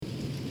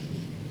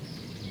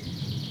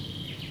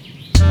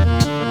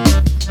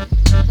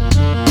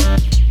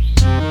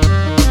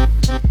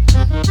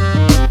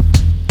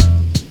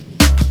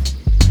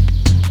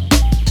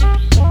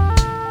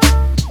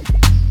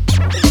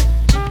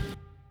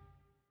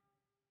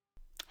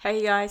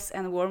Hey guys,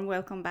 and a warm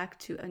welcome back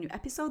to a new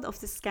episode of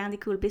the Scandi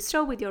Cool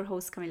Bistro with your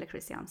host Camilla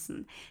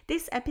Christiansen.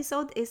 This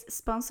episode is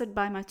sponsored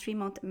by my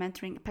 3-month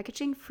mentoring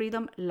packaging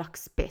Freedom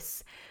Lux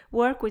Biz.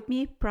 Work with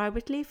me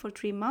privately for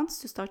 3 months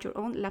to start your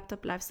own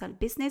laptop lifestyle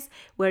business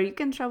where you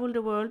can travel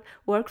the world,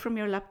 work from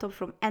your laptop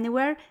from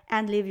anywhere,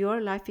 and live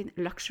your life in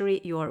luxury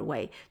your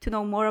way. To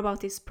know more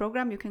about this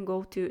program, you can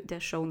go to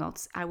the show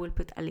notes. I will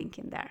put a link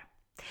in there.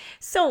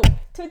 So,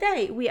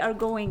 today we are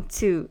going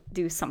to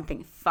do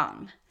something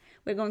fun.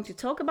 We're going to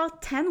talk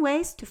about 10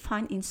 ways to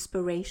find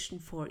inspiration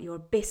for your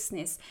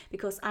business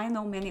because I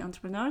know many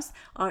entrepreneurs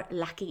are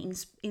lacking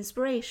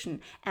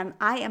inspiration, and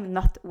I am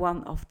not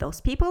one of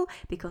those people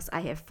because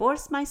I have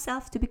forced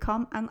myself to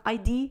become an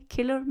idea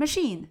killer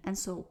machine, and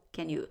so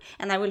can you.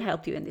 And I will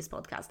help you in this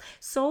podcast.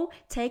 So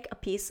take a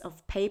piece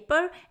of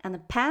paper and a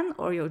pen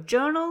or your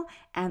journal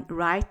and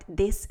write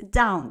this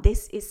down.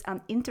 This is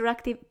an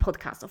interactive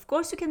podcast. Of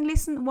course, you can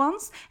listen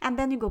once and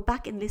then you go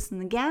back and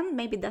listen again.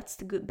 Maybe that's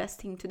the best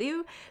thing to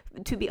do.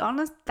 To be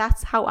honest,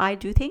 that's how I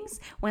do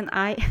things when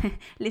I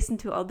listen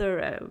to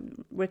other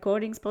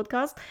recordings,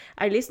 podcasts.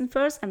 I listen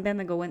first and then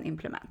I go and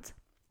implement.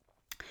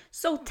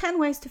 So 10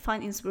 ways to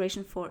find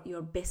inspiration for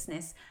your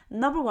business.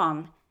 Number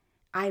 1,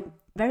 I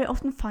very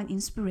often find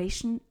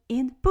inspiration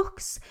in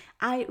books.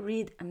 I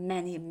read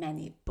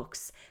many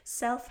books,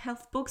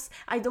 self-help books.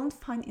 I don't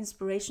find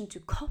inspiration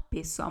to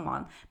copy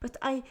someone, but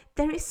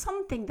there is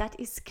something that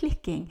is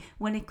clicking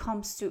when it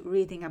comes to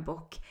reading a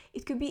book.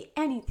 It could be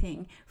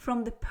anything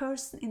from the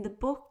person in the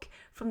book,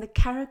 from the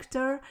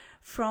character,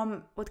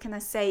 from,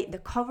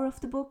 the cover of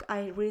the book.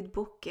 I read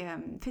book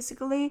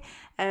physically.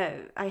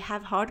 I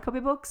have hard copy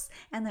books,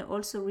 and I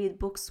also read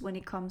books when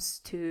it comes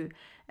to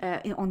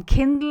on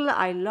Kindle.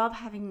 I love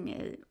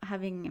having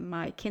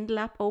my Kindle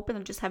app open.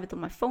 I just have it on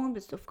my phone,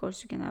 but of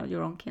course you can have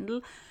your own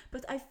Kindle.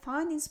 But I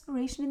find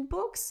inspiration in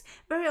books.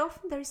 Very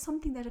often there is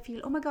something that I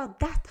feel, oh my God,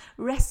 that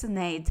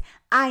resonates.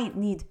 I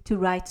need to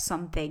write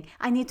something.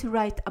 I need to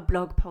write a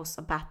blog post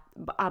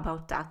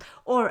about that,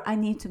 or I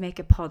need to make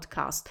a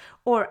podcast,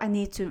 or I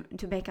need to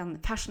make a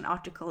fashion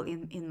article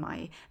in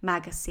my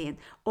magazine,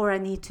 or I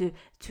need to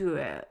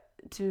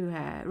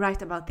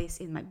write about this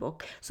in my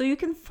book. So you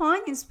can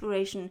find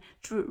inspiration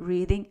through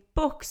reading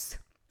books.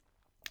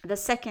 The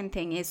second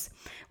thing is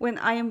when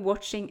I am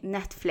watching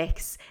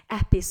Netflix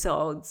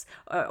episodes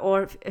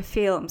or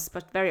films,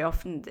 but very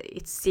often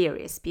it's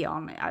series.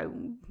 I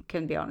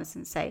can be honest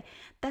and say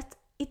that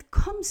it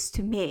comes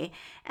to me,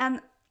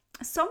 and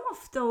some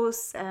of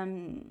those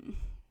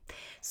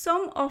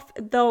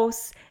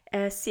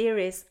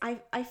series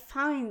I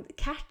find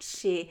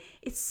catchy.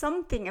 It's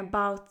something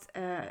about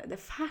the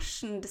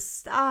fashion, the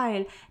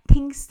style,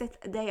 things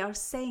that they are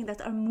saying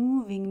that are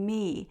moving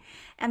me.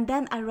 And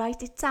then I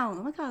write it down.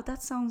 Oh my God,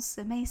 that sounds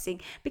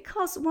amazing.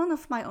 Because one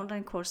of my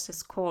online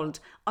courses called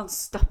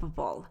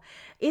Unstoppable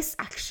is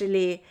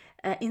actually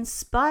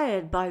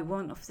inspired by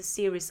one of the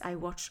series I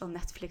watched on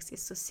Netflix.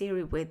 It's a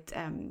series with,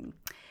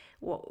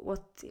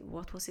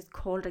 what was it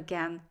called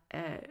again?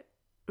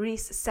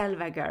 Reese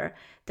Zellweger,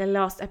 the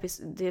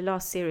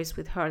last series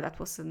with her, that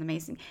was an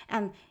amazing.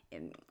 And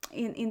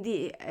in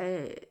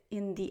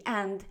the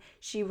end,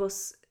 she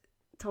was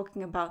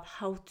talking about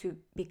how to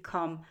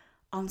become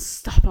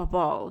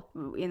unstoppable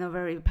in a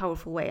very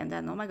powerful way. And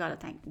then, oh my God, I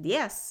think,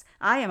 yes,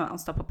 I am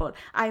unstoppable.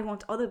 I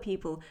want other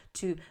people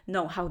to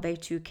know how they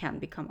too can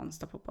become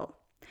unstoppable.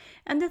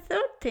 And the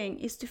third thing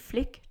is to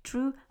flick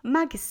through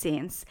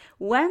magazines.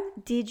 When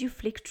did you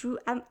flick through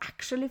an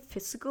actually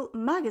physical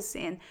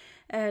magazine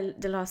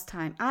the last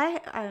time?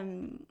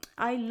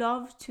 I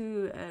love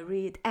to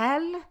read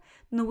Elle,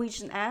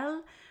 Norwegian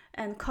Elle,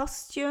 and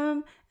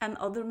Costume and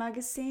other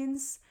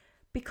magazines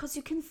because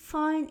you can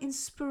find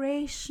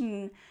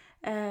inspiration.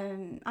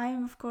 I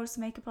am, of course,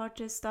 makeup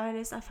artist,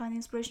 stylist. I find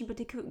inspiration, but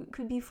it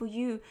could be for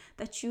you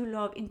that you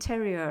love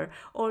interior,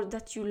 or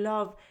that you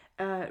love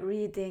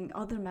reading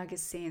other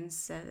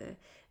magazines,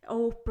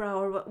 Oprah,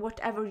 or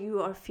whatever you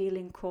are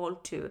feeling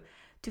called to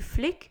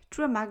flick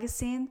through a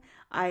magazine.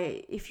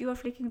 If you are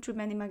flicking through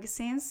many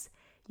magazines,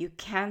 you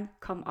can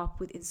come up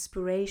with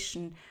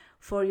inspiration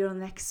for your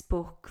next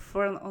book,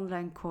 for an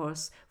online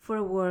course, for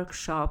a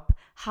workshop,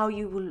 how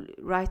you will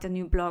write a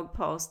new blog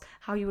post,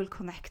 how you will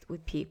connect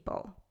with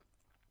people.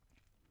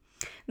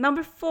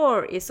 Number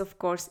 4 is, of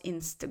course,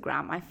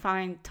 Instagram. I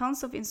find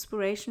tons of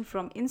inspiration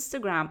from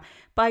Instagram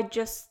by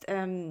just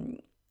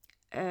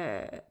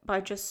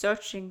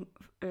searching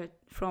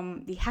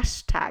from the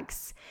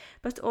hashtags.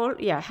 But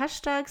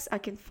hashtags, I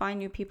can find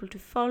new people to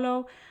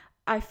follow.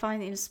 I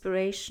find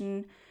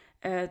inspiration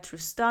through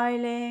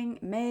styling,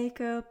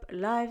 makeup,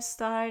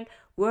 lifestyle,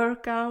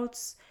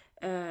 workouts,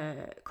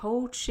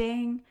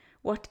 coaching,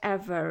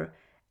 whatever.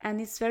 And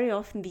it's very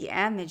often the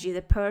energy,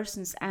 the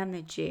person's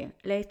energy.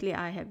 Lately,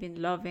 I have been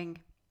loving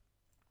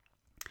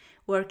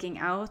working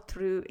out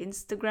through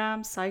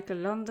Instagram. Cycle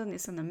London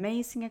is an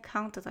amazing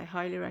account that I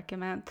highly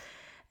recommend.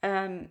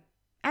 And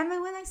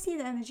then when I see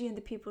the energy and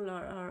the people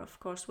are of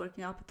course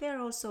working out, but they're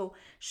also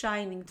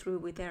shining through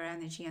with their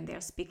energy and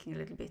they're speaking a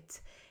little bit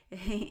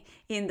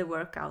in the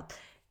workout.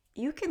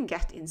 you can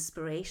get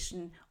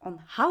inspiration on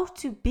how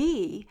to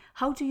be,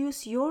 how to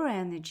use your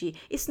energy.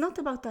 It's not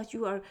about that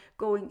you are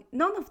going,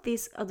 none of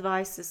these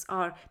advices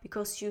are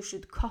because you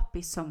should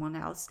copy someone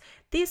else.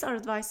 These are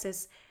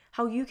advices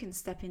how you can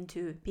step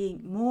into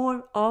being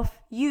more of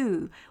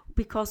you,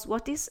 because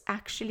what is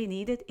actually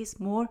needed is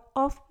more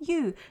of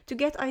you. To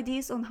get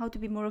ideas on how to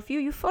be more of you,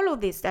 you follow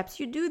these steps,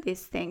 you do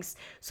these things.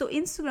 So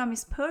Instagram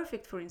is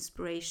perfect for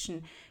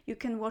inspiration. You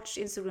can watch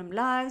Instagram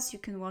lives, you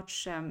can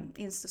watch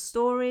Insta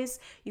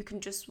stories, you can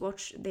just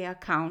watch the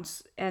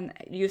accounts and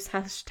use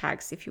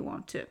hashtags if you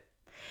want to.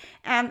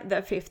 And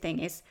the fifth thing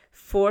is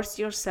force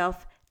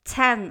yourself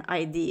 10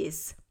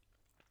 ideas.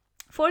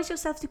 Force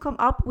yourself to come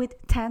up with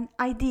 10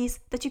 ideas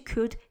that you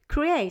could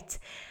create.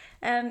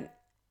 And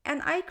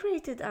I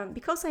created,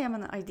 because I am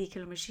an idea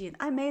killer machine,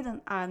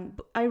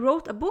 I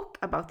wrote a book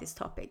about this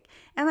topic.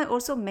 And I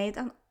also made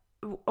an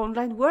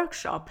online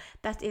workshop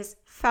that is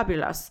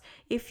fabulous.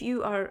 If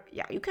you are,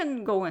 you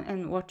can go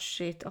and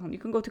watch it on, you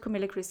can go to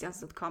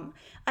camillachristiansen.com.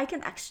 I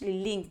can actually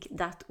link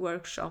that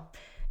workshop.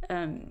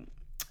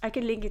 I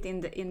can link it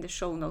in the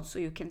show notes so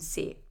you can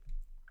see.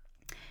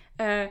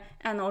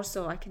 And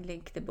also I can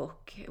link the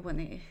book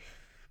Idea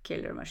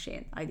Killer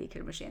Machine.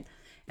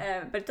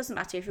 But it doesn't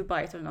matter if you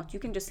buy it or not. You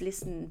can just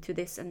listen to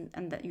this and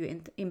that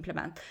you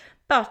implement.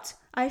 But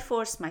I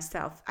forced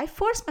myself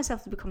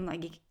to become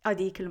an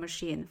idea killer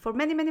machine. For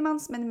many, many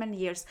months, many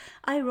years,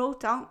 I wrote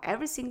down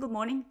every single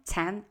morning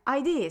 10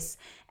 ideas.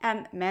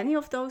 And many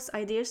of those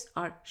ideas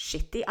are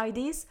shitty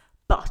ideas.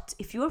 But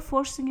if you are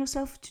forcing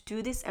yourself to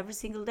do this every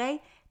single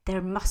day,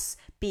 there must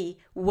be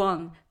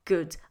one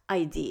good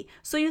idea.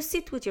 So you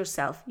sit with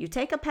yourself, you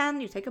take a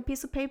pen, you take a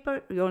piece of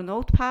paper, your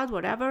notepad,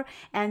 whatever,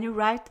 and you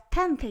write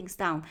 10 things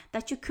down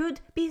that you could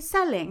be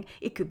selling.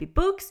 It could be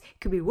books, it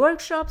could be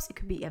workshops, it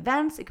could be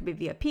events, it could be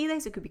VIP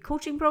days, it could be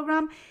coaching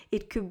program,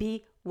 it could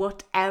be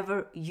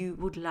whatever you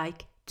would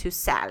like to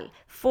sell.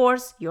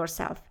 Force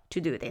yourself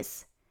to do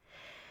this.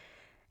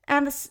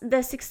 And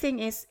the sixth thing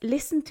is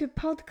listen to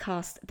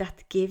podcast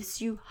that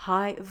gives you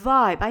high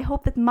vibe. I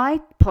hope that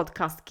my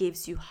podcast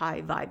gives you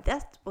high vibe.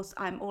 That's what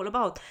I'm all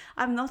about.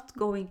 I'm not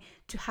going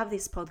to have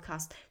this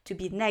podcast to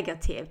be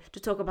negative, to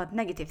talk about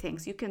negative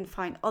things. You can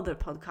find other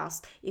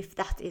podcasts if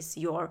that is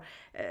your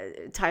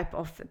type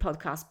of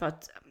podcast,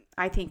 but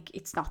I think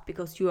it's not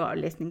because you are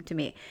listening to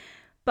me.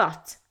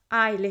 But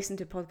I listen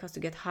to podcasts to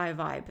get high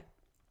vibe.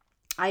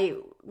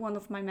 One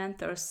of my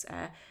mentors,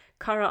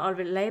 Cara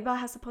Alvin-Leiba,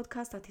 has a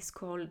podcast that is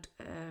called,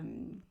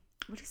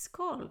 what is it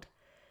called?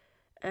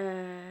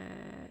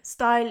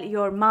 Style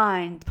Your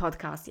Mind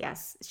podcast.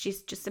 Yes,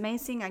 she's just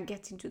amazing. I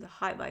get into the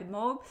high vibe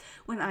mode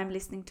when I'm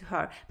listening to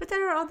her. But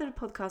there are other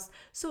podcasts,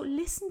 so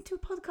listen to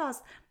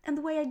podcasts. And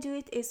the way I do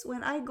it is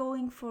when I'm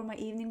going for my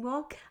evening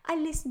walk, I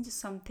listen to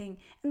something,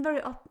 and very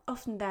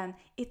often then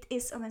it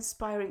is an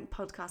inspiring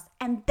podcast,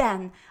 and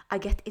then I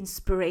get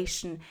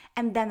inspiration,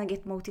 and then I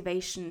get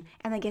motivation,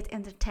 and I get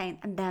entertained,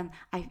 and then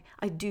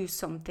I do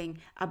something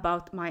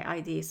about my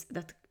ideas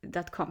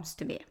that comes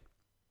to me.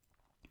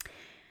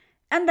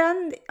 And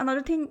then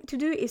another thing to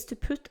do is to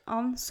put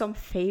on some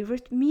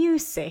favorite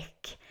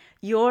music,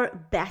 your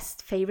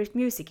best favorite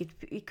music.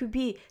 It could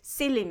be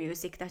silly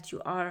music that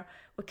you are,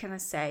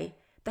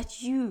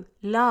 that you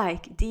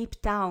like deep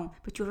down,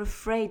 but you're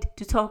afraid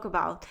to talk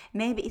about.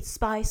 Maybe it's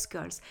Spice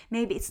Girls,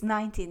 maybe it's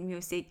 90s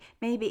music,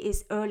 maybe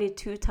it's early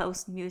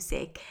 2000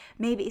 music,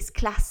 maybe it's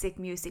classic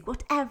music,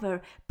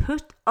 whatever.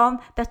 Put on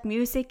that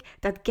music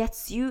that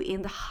gets you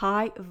in the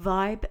high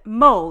vibe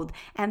mode,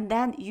 and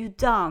then you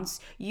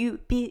dance, you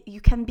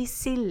can be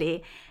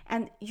silly,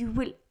 and you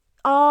will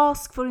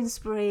ask for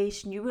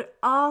inspiration, you will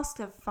ask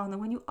to have fun, and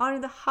when you are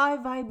in the high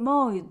vibe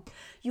mode,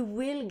 you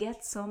will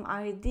get some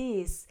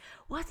ideas.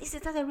 What is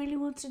it that I really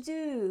want to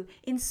do?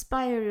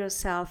 Inspire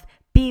yourself,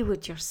 be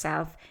with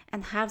yourself,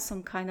 and have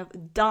some kind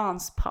of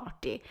dance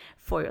party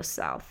for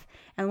yourself.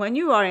 And when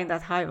you are in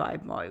that high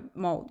vibe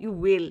mode, you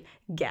will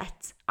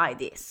get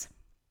ideas.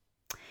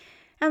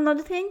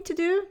 Another thing to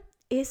do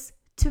is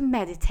to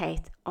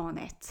meditate on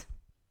it.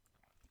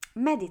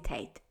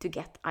 Meditate to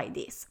get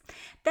ideas.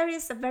 There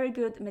is a very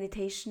good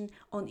meditation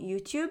on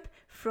YouTube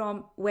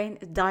from Wayne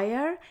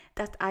Dyer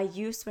that I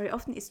use very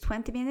often. It's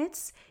 20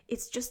 minutes.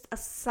 It's just a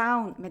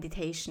sound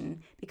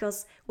meditation,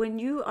 because when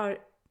you are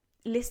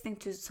listening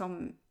to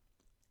some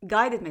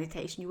guided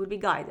meditation, you will be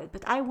guided,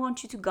 but I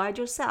want you to guide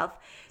yourself.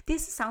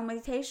 This sound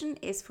meditation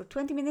is for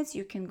 20 minutes.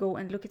 You can go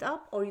and look it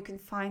up, or you can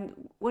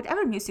find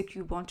whatever music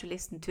you want to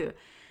listen to.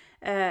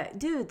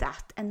 Do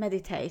that and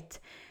meditate.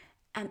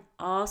 And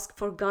ask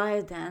for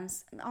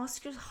guidance, and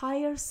ask your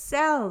higher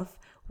self,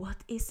 what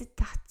is it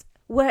that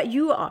where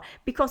you are?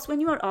 Because when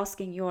you are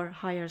asking your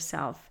higher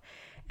self,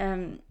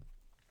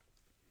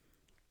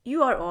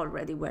 you are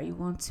already where you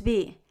want to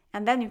be.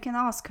 And then you can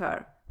ask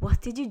her, what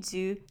did you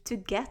do to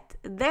get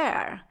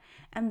there?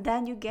 And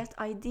then you get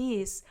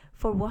ideas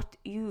for what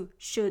you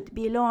should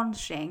be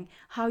launching,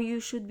 how you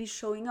should be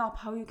showing up,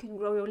 how you can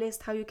grow your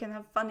list, how you can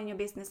have fun in your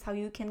business, how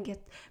you can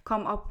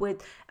come up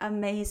with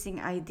amazing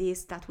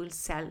ideas that will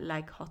sell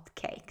like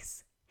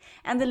hotcakes.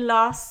 And the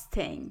last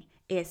thing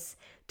is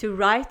to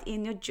write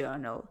in your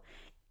journal.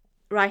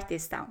 Write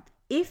this down.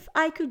 If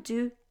I could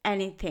do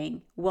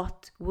anything,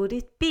 what would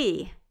it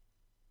be?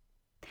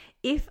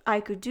 If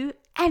I could do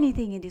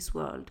anything in this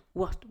world,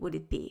 what would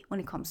it be when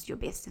it comes to your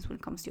business, when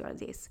it comes to your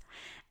ideas?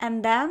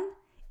 And then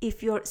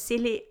if your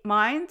silly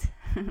mind,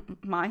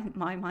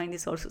 my mind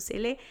is also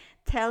silly,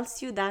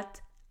 tells you that,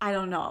 I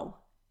don't know,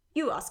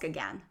 you ask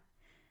again.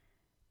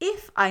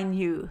 If I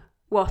knew,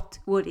 what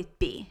would it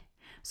be?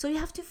 So you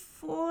have to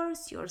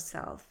force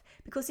yourself,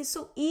 because it's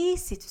so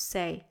easy to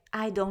say,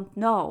 I don't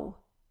know.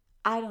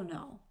 I don't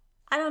know.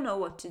 I don't know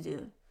what to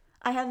do.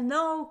 I have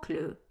no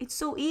clue. It's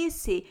so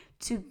easy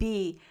to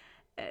be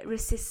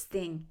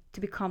resisting to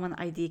become an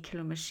idea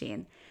killer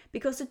machine,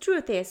 because the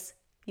truth is,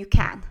 you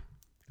can.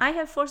 I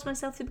have forced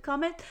myself to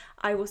become it.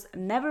 I was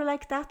never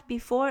like that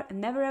before,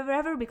 never ever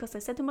ever, because I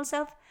said to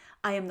myself,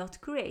 I am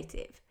not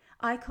creative.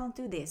 I can't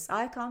do this,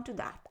 I can't do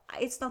that.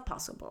 It's not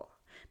possible.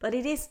 But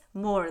it is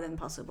more than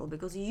possible,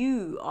 because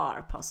you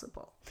are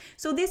possible.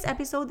 So this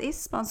episode is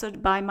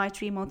sponsored by my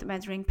 3-month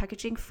mentoring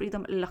packaging,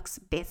 Freedom Lux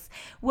Biz.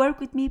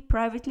 Work with me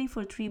privately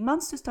for 3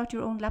 months to start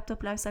your own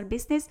laptop lifestyle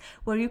business,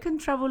 where you can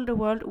travel the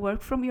world,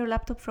 work from your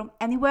laptop from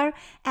anywhere,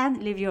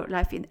 and live your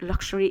life in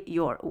luxury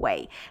your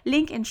way.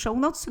 Link in show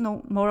notes to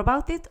know more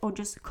about it, or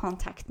just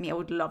contact me. I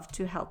would love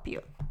to help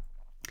you.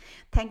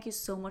 Thank you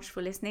so much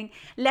for listening.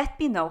 Let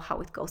me know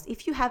how it goes.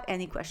 If you have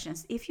any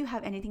questions, if you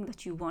have anything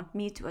that you want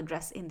me to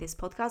address in this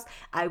podcast,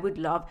 I would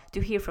love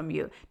to hear from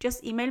you.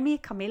 Just email me,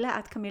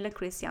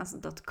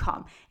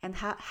 camilla@camillachristiansen.com, and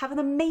have an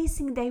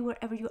amazing day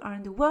wherever you are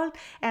in the world,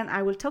 and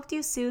I will talk to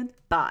you soon.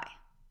 Bye.